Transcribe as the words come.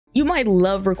You might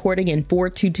love recording in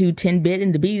 422 10-bit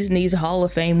and the bee's knees Hall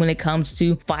of Fame when it comes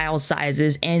to file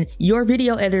sizes, and your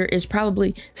video editor is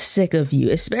probably sick of you,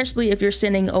 especially if you're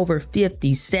sending over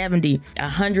 50, 70,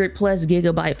 100 plus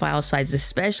gigabyte file sizes,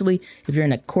 especially if you're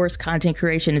in a course content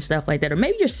creation and stuff like that, or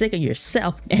maybe you're sick of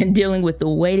yourself and dealing with the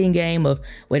waiting game of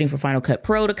waiting for Final Cut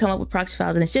Pro to come up with proxy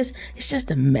files, and it's just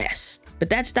a mess. But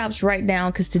that stops right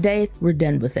now, because today we're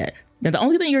done with it. Now, the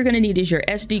only thing you're going to need is your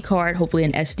SD card, hopefully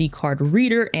an SD card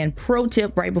reader. And pro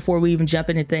tip, right before we even jump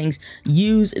into things,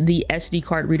 use the SD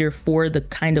card reader for the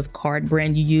kind of card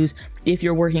brand you use if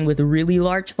you're working with really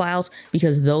large files,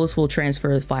 because those will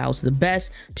transfer the files the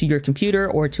best to your computer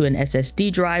or to an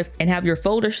SSD drive, and have your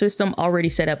folder system already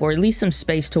set up, or at least some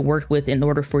space to work with in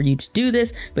order for you to do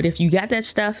this. But if you got that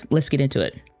stuff, let's get into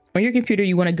it. On your computer,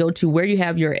 you want to go to where you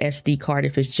have your SD card.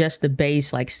 If it's just the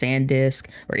base like SanDisk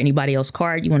or anybody else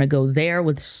card, you want to go there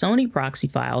with Sony Proxy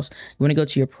files. You want to go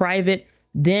to your private.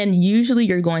 Then usually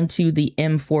you're going to the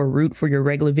M4 root for your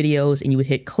regular videos, and you would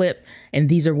hit clip. And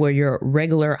these are where your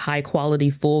regular high quality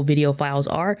full video files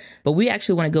are. But we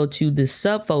actually want to go to the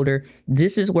subfolder.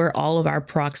 This is where all of our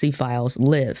proxy files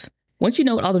live. Once you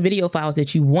know all the video files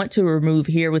that you want to remove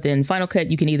here within Final Cut,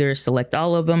 you can either select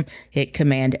all of them, hit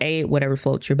Command A, whatever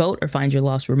floats your boat, or find your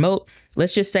lost remote.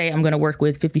 Let's just say I'm going to work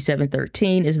with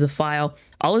 5713 is the file.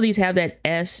 All of these have that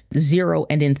S0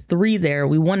 and then 3 there.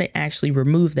 We want to actually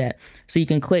remove that. So you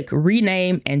can click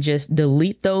rename and just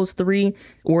delete those 3.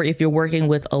 Or if you're working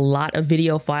with a lot of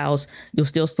video files, you'll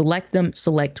still select them,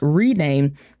 select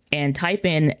rename, and type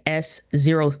in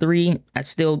S03. I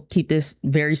still keep this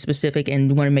very specific, and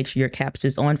you want to make sure your caps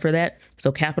is on for that. So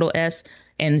capital S,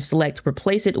 and select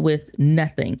replace it with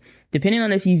nothing. Depending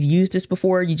on if you've used this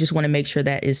before, you just want to make sure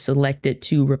that is selected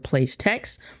to replace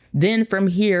text. Then from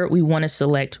here, we want to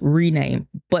select rename,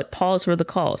 but pause for the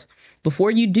cause.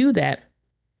 Before you do that,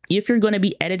 if you're going to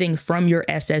be editing from your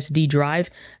SSD drive,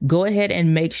 go ahead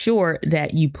and make sure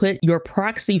that you put your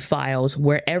proxy files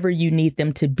wherever you need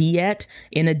them to be at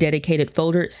in a dedicated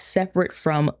folder separate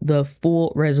from the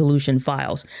full resolution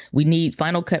files. We need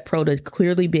Final Cut Pro to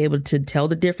clearly be able to tell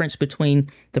the difference between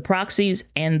the proxies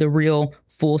and the real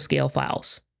full-scale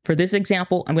files. For this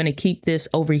example, I'm going to keep this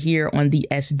over here on the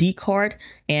SD card,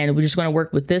 and we're just going to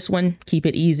work with this one, keep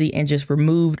it easy, and just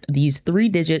remove these 3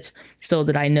 digits so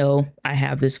that I know I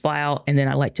have this file. And then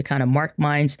I like to kind of mark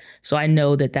mine so I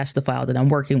know that that's the file that I'm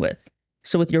working with.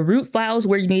 So with your root files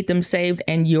where you need them saved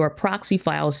and your proxy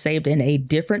files saved in a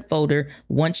different folder,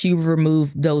 once you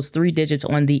remove those 3 digits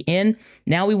on the end,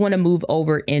 now we want to move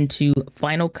over into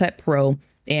Final Cut Pro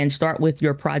and start with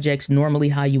your projects normally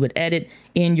how you would edit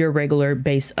in your regular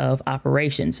base of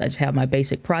operations. I just have my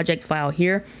basic project file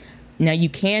here. Now you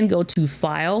can go to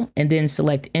File and then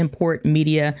select Import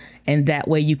Media, and that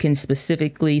way you can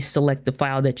specifically select the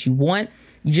file that you want.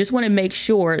 You just want to make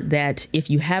sure that if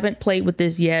you haven't played with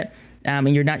this yet,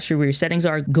 and you're not sure where your settings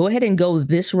are, go ahead and go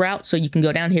this route. So you can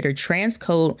go down here to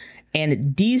transcode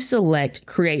and deselect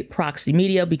create proxy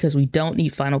media, because we don't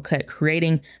need Final Cut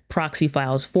creating proxy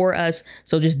files for us.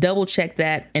 So just double check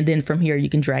that. And then from here, you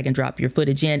can drag and drop your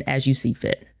footage in as you see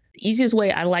fit. The easiest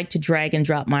way I like to drag and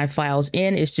drop my files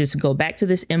in is just go back to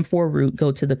this M4 root,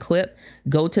 go to the clip,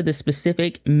 go to the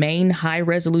specific main high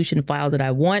resolution file that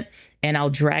I want, and I'll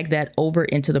drag that over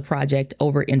into the project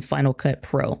over in Final Cut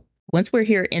Pro. Once we're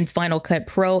here in Final Cut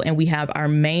Pro and we have our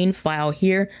main file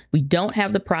here, we don't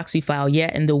have the proxy file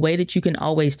yet. And the way that you can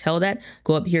always tell that,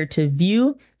 go up here to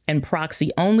View and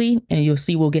Proxy Only, and you'll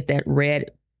see we'll get that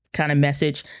red kind of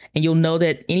message. And you'll know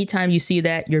that anytime you see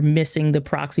that, you're missing the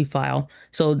proxy file.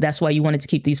 So that's why you wanted to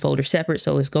keep these folders separate.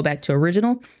 So let's go back to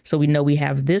original. So we know we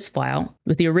have this file.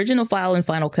 With the original file in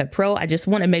Final Cut Pro, I just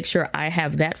want to make sure I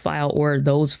have that file or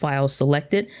those files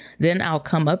selected. Then I'll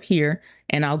come up here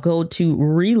and I'll go to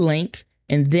relink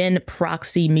and then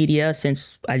proxy media,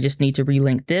 since I just need to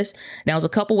relink this. Now, there's a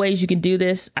couple ways you can do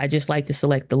this. I just like to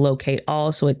select the locate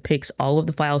all, so it picks all of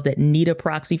the files that need a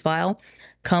proxy file.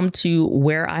 Come to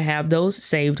where I have those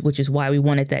saved, which is why we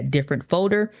wanted that different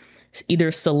folder. Either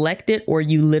select it, or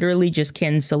you literally just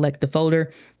can select the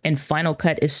folder, and Final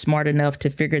Cut is smart enough to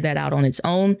figure that out on its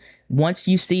own. Once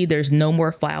you see there's no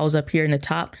more files up here in the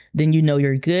top, then you know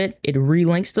you're good. It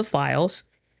relinks the files.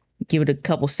 Give it a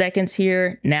couple seconds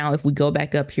here. Now, if we go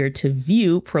back up here to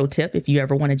View, pro tip, if you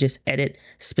ever want to just edit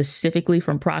specifically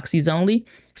from proxies only,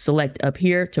 select up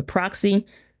here to Proxy.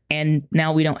 And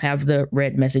now we don't have the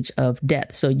red message of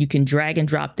death. So you can drag and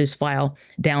drop this file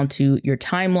down to your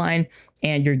timeline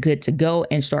and you're good to go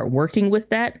and start working with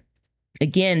that.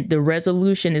 again, the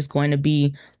resolution is going to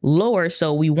be lower.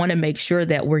 So we want to make sure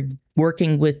that we're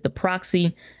working with the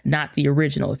proxy, not the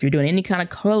original. If you're doing any kind of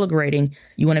color grading,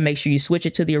 you want to make sure you switch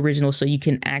it to the original so you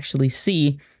can actually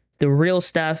see the real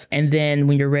stuff. And then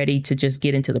when you're ready to just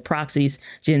get into the proxies,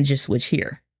 then just switch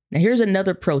here. Now, here's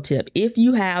another pro tip. If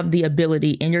you have the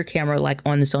ability in your camera, like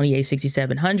on the Sony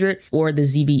a6700 or the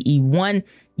ZVE1,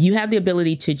 you have the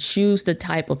ability to choose the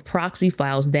type of proxy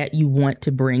files that you want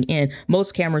to bring in.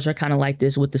 Most cameras are kind of like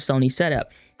this with the Sony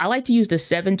setup. I like to use the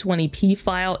 720p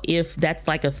file if that's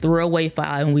like a throwaway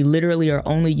file and we literally are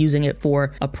only using it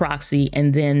for a proxy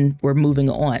and then we're moving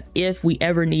on. If we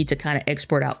ever need to kind of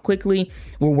export out quickly,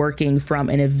 we're working from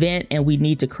an event and we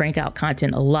need to crank out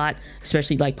content a lot,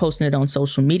 especially like posting it on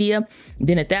social media,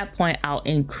 then at that point, I'll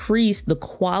increase the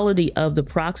quality of the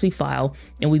proxy file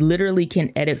and we literally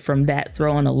can edit from that,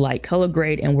 throw on a light color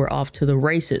grade, and we're off to the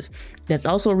races. That's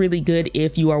also really good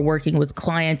if you are working with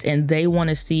clients and they want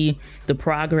to see the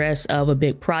progress of a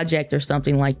big project or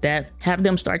something like that. Have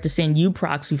them start to send you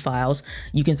proxy files.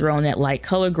 You can throw on that light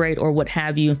color grade or what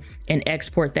have you and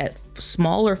export that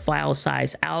smaller file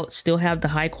size out, still have the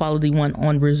high quality one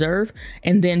on reserve,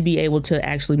 and then be able to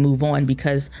actually move on.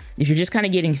 Because if you're just kind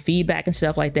of getting feedback and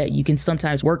stuff like that, you can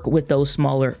sometimes work with those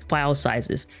smaller file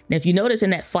sizes. Now, if you notice in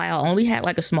that file, I only had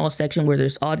like a small section where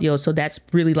there's audio, so that's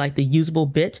really like the usable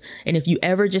bit. And if you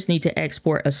ever just need to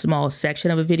export a small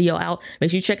section of a video out,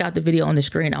 make sure you check out the video on the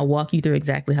screen. I'll walk you through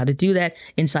exactly how to do that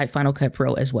inside Final Cut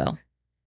Pro as well.